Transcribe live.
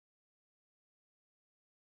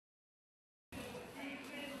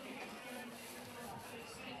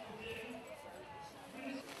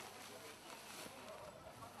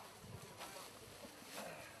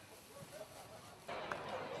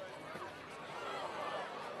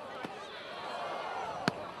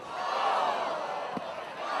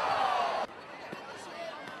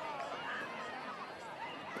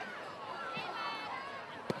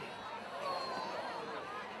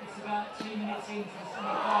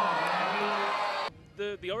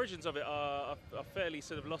The origins of it are fairly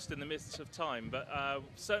sort of lost in the midst of time, but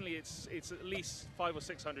certainly it's at least 500 or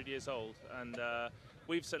 600 years old, and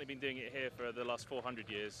we've certainly been doing it here for the last 400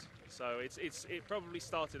 years. So it probably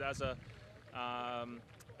started as a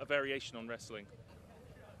variation on wrestling.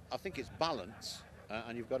 I think it's balance,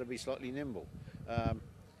 and you've got to be slightly nimble.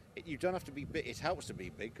 You don't have to be big. It helps to be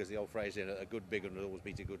big, because the old phrase is a good big one will always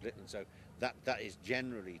beat a good little, so that is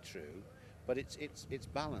generally true. But it's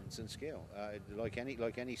balance and skill, like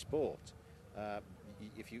any sport.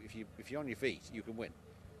 If you're on your feet, you can win.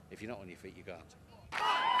 If you're not on your feet, you can't.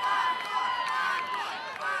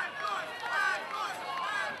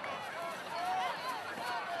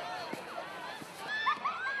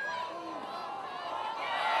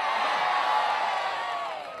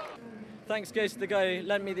 Thanks goes to the guy who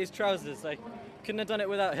lent me these trousers. I couldn't have done it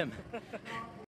without him.